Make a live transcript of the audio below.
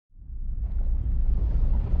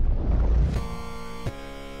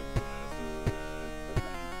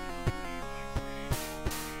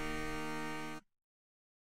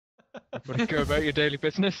Want to go about your daily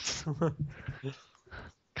business?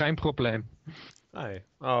 Kein Problem. Aye.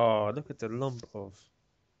 Oh, look at the lump of...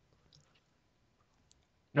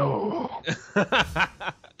 No.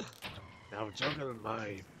 Now juggle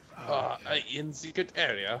my... in secret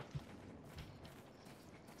area.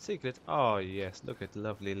 Secret? Oh, yes. Look at the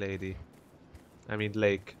lovely lady. I mean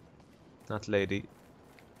lake. Not lady.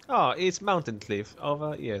 Oh, it's mountain cliff.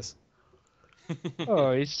 Over, yes.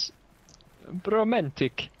 Oh, it's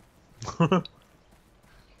romantic.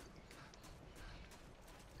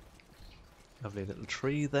 Lovely little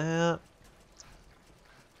tree there.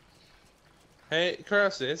 Hey,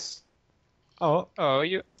 Crisis. Oh, Oh,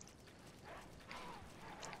 you...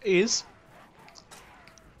 is.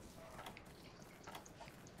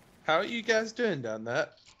 How are you guys doing down there?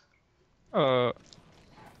 You're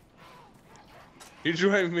just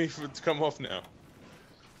waiting for me to come off now.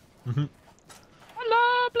 Hello,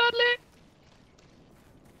 Bloodly.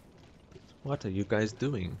 What are you guys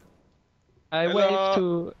doing? I Hello. wave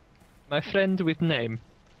to my friend with name.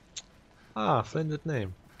 Ah, friend with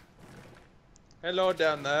name. Hello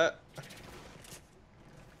down there.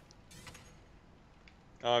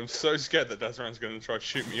 I'm so scared that Dazran's going to try to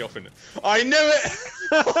shoot me off in it. I knew it!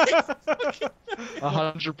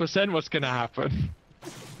 100% what's gonna happen.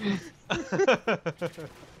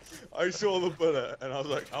 I saw the bullet and I was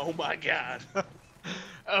like, oh my god.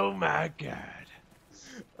 Oh my god.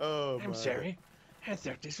 Oh I'm my. sorry. I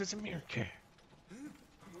thought this was America.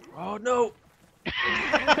 Oh no!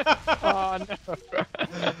 Oh no.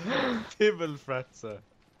 Himmelfratzer.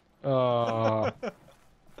 Oh.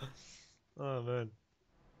 Oh man.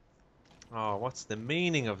 Oh, what's the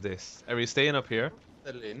meaning of this? Are we staying up here?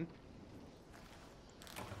 Lynn.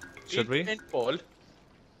 Should we? Paintball.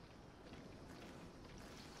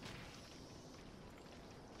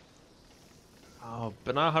 Oh,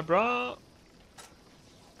 Banaha bra.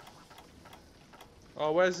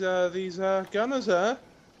 Oh, where's these gunners, huh?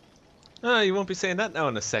 Ah, you won't be saying that now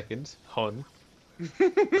in a second, hun.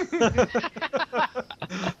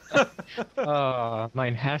 Oh,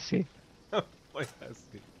 mein Hassie. Why has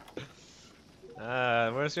he?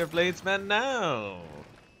 Where's your bladesman now?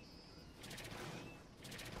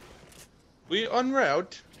 We en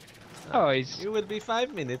route. Oh, he's... You will be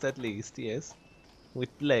 5 minutes at least, yes.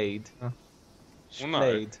 With blade. Oh. Well, no.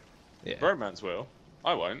 Blade. Yeah. Romance will.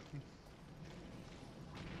 I won't.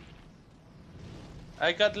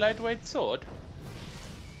 I got lightweight sword.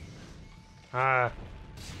 Ah.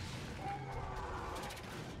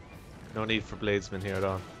 No need for bladesman here at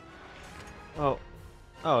all. Oh.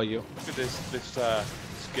 Oh, you. Look at this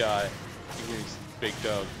guy. He's big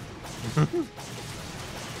dog.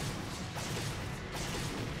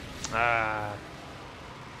 Ah.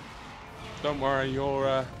 Don't worry,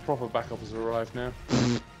 your proper backup has arrived now.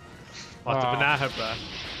 What, the Ah. banana bra?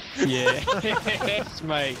 Yes,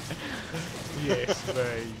 mate. Yes,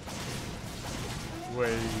 mate.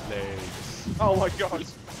 Legs. Oh my god,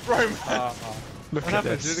 Roman! Look What at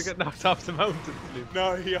happened? this. Did it get knocked off the mountain cliff?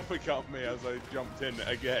 No, he uppercut me as I jumped in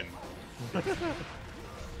again.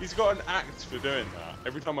 He's got an act for doing that.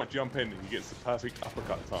 Every time I jump in, he gets the perfect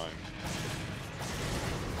uppercut time.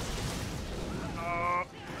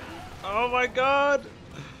 Oh my god!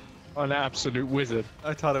 An absolute wizard.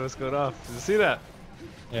 I thought it was going off. Did you see that?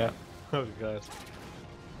 Yeah. Oh god.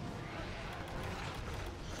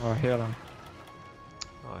 Oh, here on.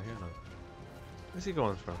 Oh, here now. Where's he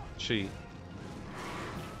going from? She.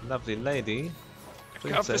 Lovely lady.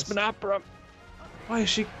 Got this Manapra. Why is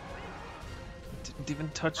she... Didn't even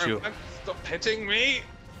touch you. Roman, stop hitting me!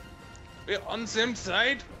 We're on same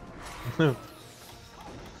side!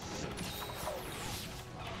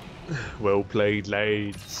 Well played,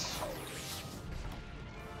 ladies.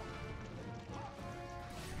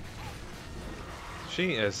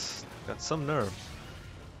 She has got some nerve.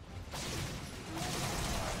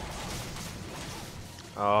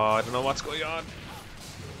 Oh, I don't know what's going on.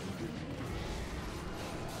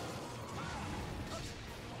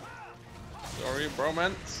 Sorry,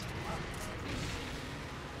 bromance.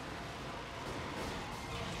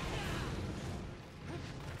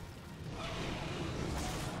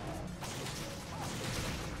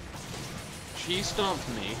 She stomped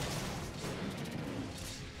me.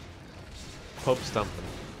 Pub stomping.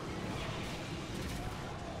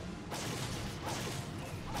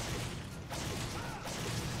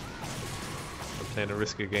 I'm playing a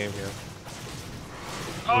risky game here.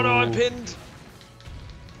 Oh no, I'm pinned!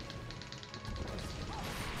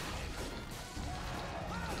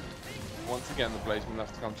 Once again, the Blazeman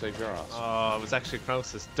have to come save your ass. Oh, it was actually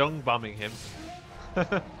Krause's dung bombing him.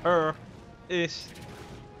 Her. Ish.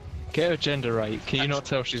 Get her gender right. Can you not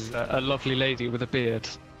tell she's a lovely lady with a beard?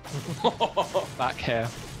 Back here.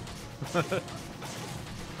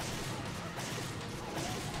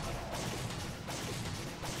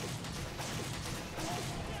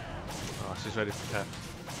 Oh, she's ready for tap.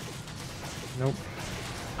 Nope.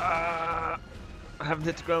 I haven't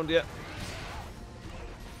hit the ground yet.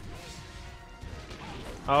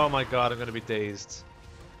 Oh my god, I'm gonna be dazed.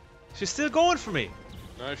 She's still going for me.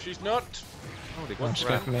 No, she's not. Holy One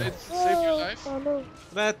crap. step me. It's save your life. Oh no.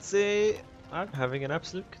 That's it. I'm having an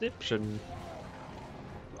absolute conniption.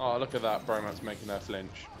 Oh, look at that. Bromance making her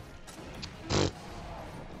flinch. It's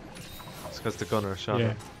because the gunner shot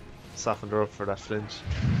her. Softened her up for that flinch.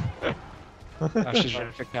 Oh, she's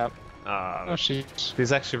ready for cap. Ah, Oh, she's...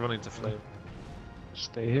 he's actually running to flame.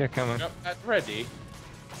 Stay here, come on. Yep, ready.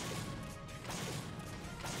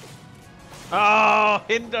 Oh,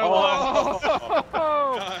 hinder one!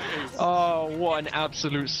 Oh! Nice. Oh, what an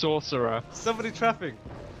absolute sorcerer. Somebody trapping.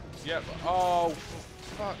 Yep. Oh,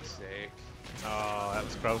 for fuck's sake. Oh, that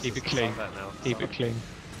was gross. Keep it clean. That now. Keep it clean.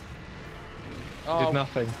 Oh, Did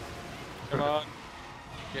nothing. come on.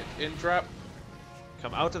 Get in trap.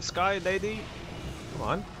 Come out of sky, lady. Come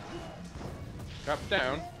on. Trap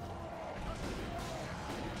down.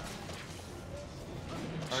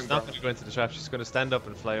 She's not going to go into the trap. She's going to stand up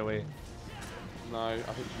and fly away. No, I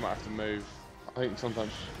think you might have to move. I think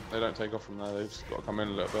sometimes they don't take off from there. They've just got to come in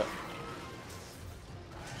a little bit.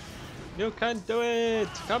 You can do it!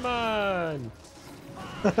 Come on!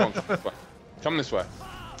 Come on, come this way. Come this way.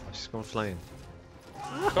 She's going flying.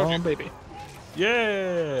 Come on, baby.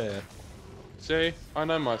 Yeah! See, I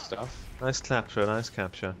know my stuff. Nice capture, nice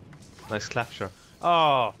capture. Nice capture.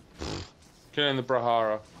 Oh! Killing the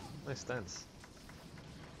Brahara. Nice stance.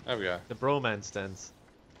 There we go. The broman stance.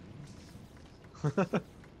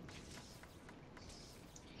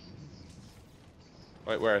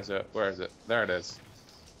 Wait, where is it? Where is it? There it is.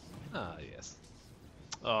 Ah, yes.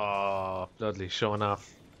 Oh, bloodly showing off.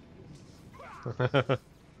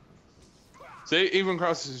 See, even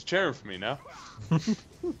Kraus is cheering for me now.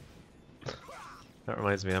 That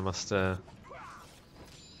reminds me, I must clap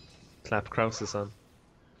Krausis on.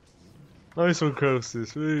 Nice one,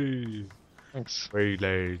 Krausis. Whee! Thanks. Way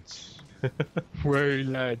lads. Way,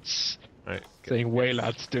 lads. Right, Saying way,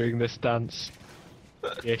 lads, doing this dance.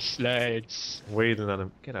 Yes, lads. waiting on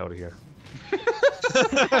him. Get out of here.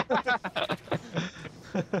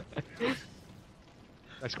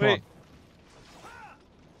 Let's go on. Wait.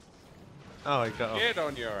 Oh, I got off. Get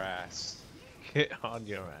on your ass. Get on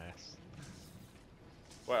your ass.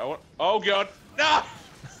 Wait, I want. Oh god! No!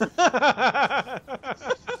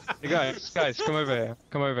 Hey guys, come over here.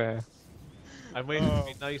 Come over here. I'm waiting to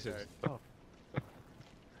be Oh, knighted. okay. Oh.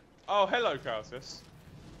 Oh, hello, Krausis.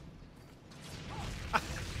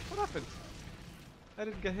 What happened? I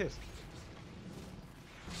didn't get hit.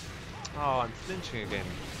 Oh, I'm flinching again.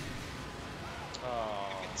 Oh.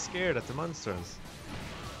 I'm scared at the monsters.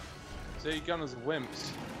 See, gunners are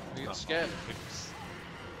wimps. They get scared.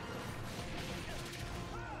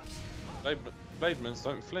 Blademans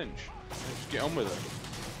don't flinch. They just get on with it.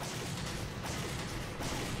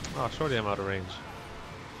 Oh, surely I'm out of range.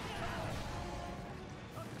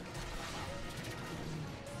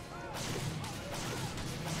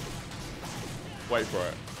 Wait for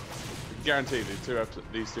it. Guaranteed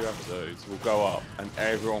these two episodes will go up and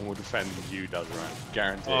everyone will defend you, Dazran.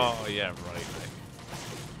 Guaranteed. Oh, yeah, right.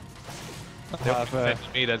 They'll be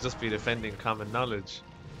defending me, they'll just be defending common knowledge.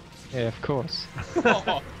 Yeah, of course.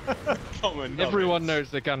 Oh, common knowledge. Everyone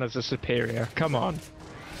knows the gunners are superior. Come on.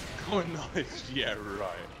 Common knowledge, yeah,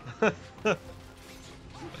 right.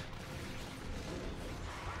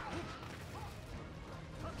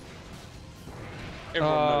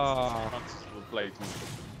 Everyone knows the chances of a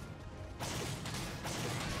Bladesman.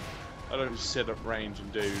 I don't just sit at range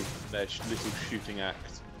and do their little shooting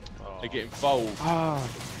act. Oh. They get involved. Ah,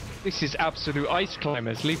 this is absolute ice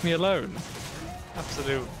climbers. Leave me alone.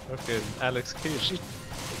 Absolute fucking Alex Kidd.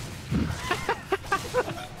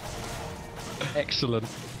 Excellent.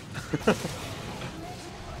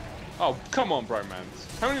 Oh, come on,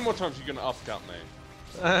 bromance. How many more times are you going to upcut me?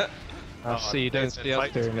 I see you don't see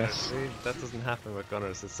us doing this. See, that doesn't happen with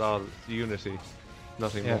gunners, it's all unity.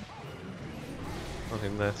 Nothing Yeah. more.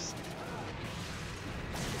 Nothing less.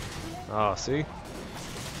 Oh, see?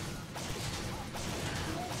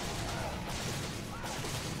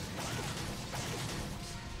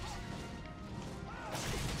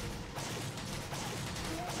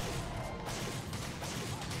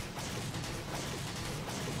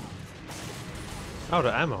 Out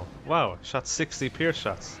of ammo. Wow, shot 60 pierce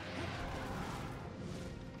shots.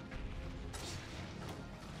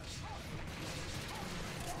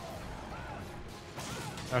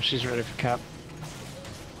 Oh, she's ready for cap.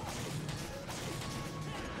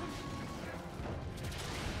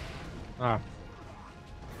 Ah.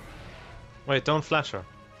 Wait, don't flash her.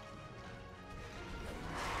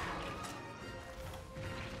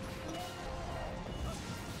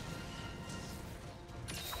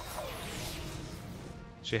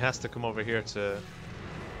 She has to come over here to...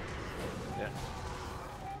 Yeah.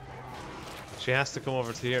 She has to come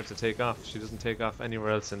over to here to take off. She doesn't take off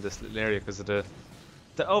anywhere else in this little area because of the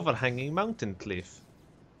overhanging mountain cliff.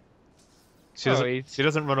 She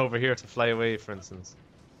doesn't run over here to fly away, for instance.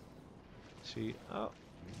 She...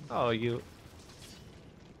 Oh, you...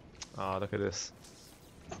 Oh, look at this.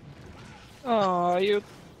 Oh, you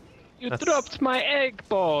dropped my egg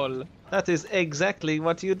ball. That is exactly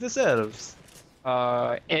what you deserve.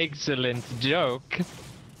 Excellent joke.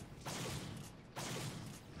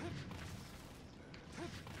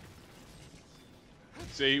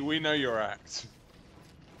 See, we know your act.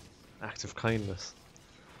 Act of kindness.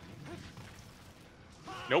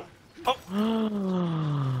 Nope.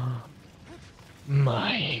 Oh.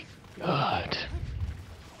 My God.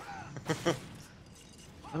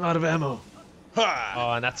 I'm out of ammo. Ha!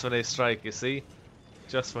 Oh, and that's when they strike, you see?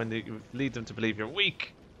 Just when you lead them to believe you're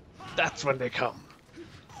weak. That's when they come.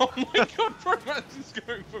 Oh my God, Bromance is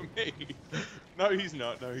going for me. No, he's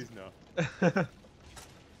not. No, he's not.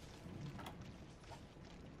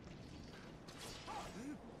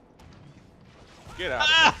 Get out of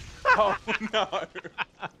here. Oh no.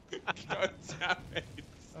 God damn it.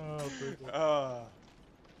 Oh, brutal.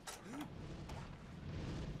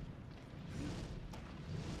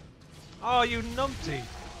 Oh, you numpty!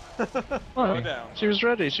 Oh, Go down. she was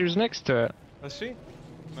ready. She was next to it. Was she?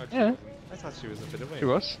 No, she Yeah. wasn't. I thought she was a bit away. She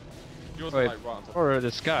was. She wasn't Wait, like right on top or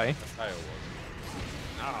the sky. of the tail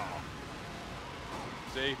was. Oh,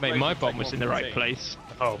 See, Mate, Blaze my would bomb take was one in the for right team. place.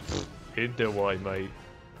 oh in the way, mate.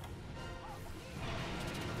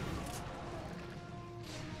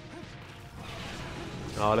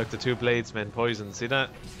 Oh, look, the two bladesmen poisoned. See that?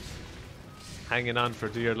 Hanging on for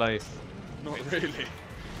dear life. Not really.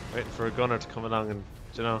 Waiting for a gunner to come along and,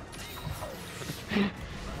 you know.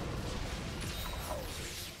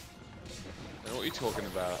 What are you talking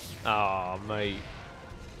about? Oh, mate.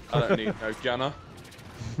 I don't need no gunner.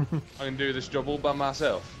 I can do this job all by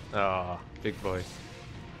myself. Oh, big boy.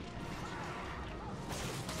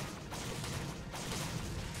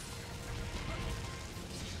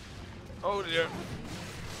 Oh dear.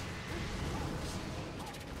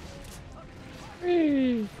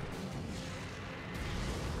 Whee!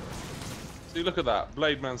 See, look at that.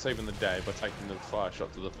 Blade Man saving the day by taking the fire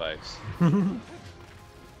shot to the face. You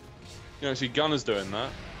don't see gunners doing that.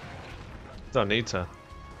 Don't need to.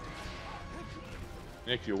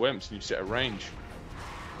 Yeah, 'cause you're wimps and you set a range.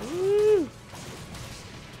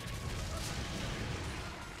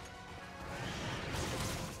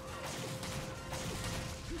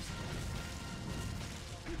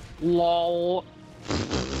 LOL.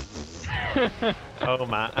 Oh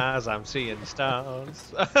my eyes, I'm seeing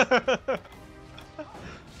stars.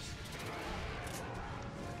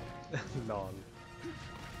 Lol.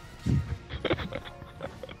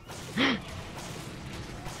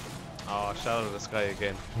 Oh, shout out of the sky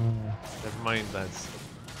again. Never mind, lads.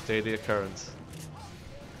 Daily occurrence.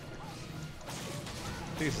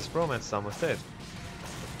 Jesus, Bromance almost dead.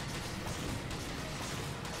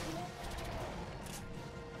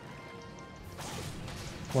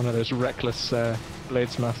 One of those reckless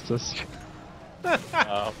Blades Masters.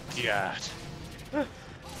 Oh god.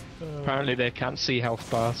 Apparently they can't see health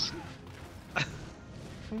bars.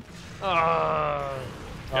 Oh,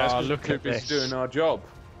 Yeah, it's 'cause look we're at too busy this. doing our job.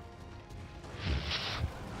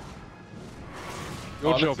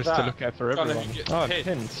 Your Oh, job look is at to that. look out for Can't let everyone. you get Oh, hit.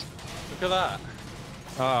 pins. Look at that.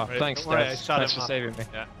 Ah, Right, thanks, don't worry, I Daz. shot Thanks him for off. saving me.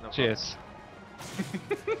 yeah, no Cheers.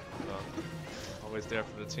 problem. Always there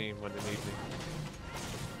for the team when they need me.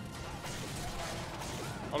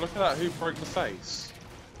 Oh, look at that. Who broke the face?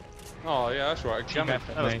 Oh, yeah, that's right. Team Gunner.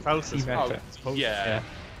 effort, That was mate. Prowse's Team Oh, effort. yeah.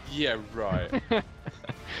 Yeah, right.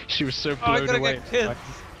 She was so Oh, I'm blown gonna away. get killed.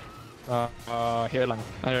 Here lang.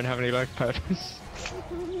 I don't have any life powders.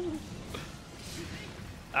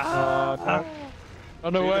 Ah, Oh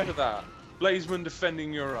no See, way. look at that. Blazeman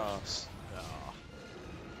defending your ass.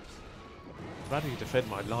 I'd rather you defend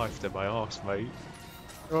my life than my arse, mate.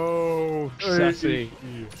 Oh, sassy.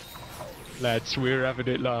 Lads, we're having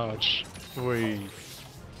it large. Wee.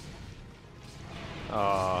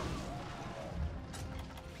 Ah.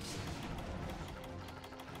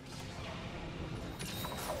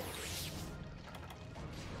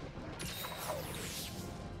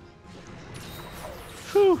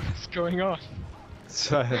 Whew, what's going on?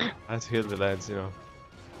 So I had to heal the lads, you know.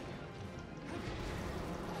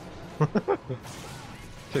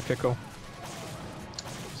 Typical.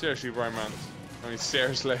 Seriously, romance. I mean,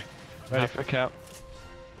 seriously. Ready for cap.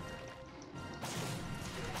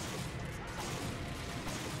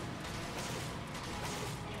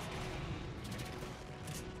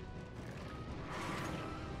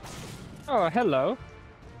 Oh, hello.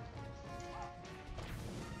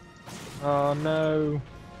 Oh no.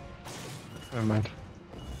 Never mind.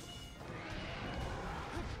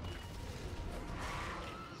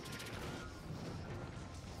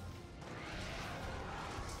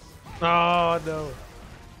 Oh no.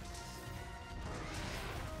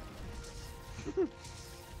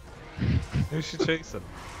 Who's she chasing?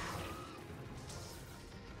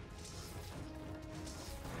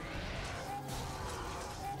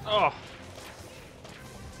 Oh.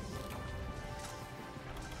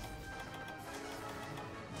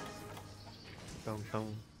 Dum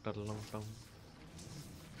dum dum dum.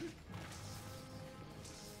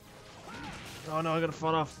 Oh no, I gotta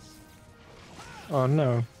fall off. Oh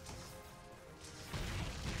no.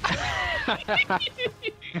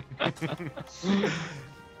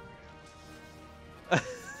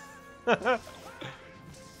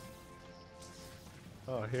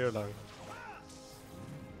 Oh, here long.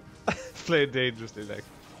 Playing dangerously, like.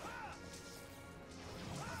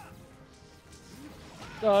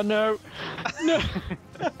 Oh no. No.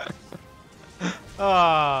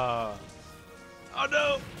 Ah. Oh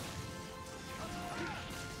no.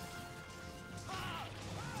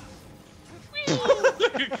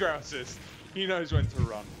 Look at Grouses. He knows when to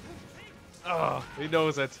run. Oh, he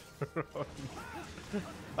knows it.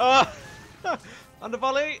 Ah. On the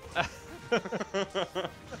volley.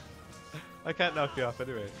 I can't knock you off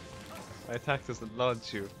anyway. My attack doesn't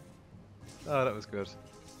launch you. Oh, that was good.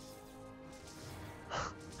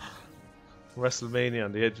 WrestleMania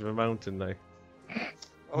on the edge of a mountain, like.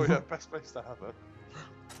 Oh yeah, best place to have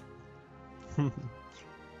it.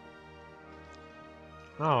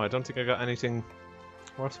 Oh, I don't think I got anything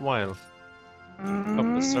worthwhile.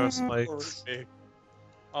 Couple of star spikes.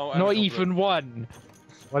 Oh, and a Not couple even one.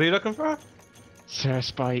 What are you looking for? Sir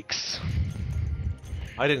Spikes.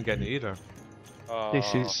 I didn't get any either.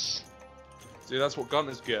 This is See, that's what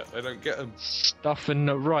gunners get. They don't get them. stuff and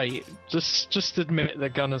right. Just admit the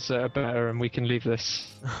gunners are better and we can leave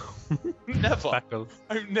this. Never. Spackle.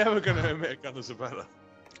 I'm never going to admit gunners are better.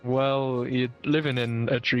 Well, you're living in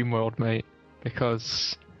a dream world, mate,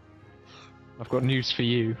 because I've got news for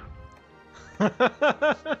you. Oh.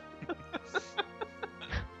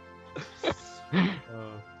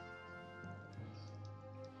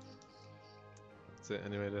 That's it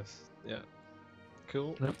anyway, this. Yeah.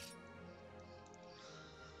 Cool. Yep.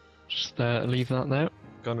 Just leave that there.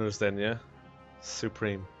 Gunners then, yeah?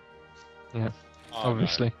 Supreme. Yeah, Oh, no.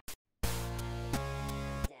 obviously.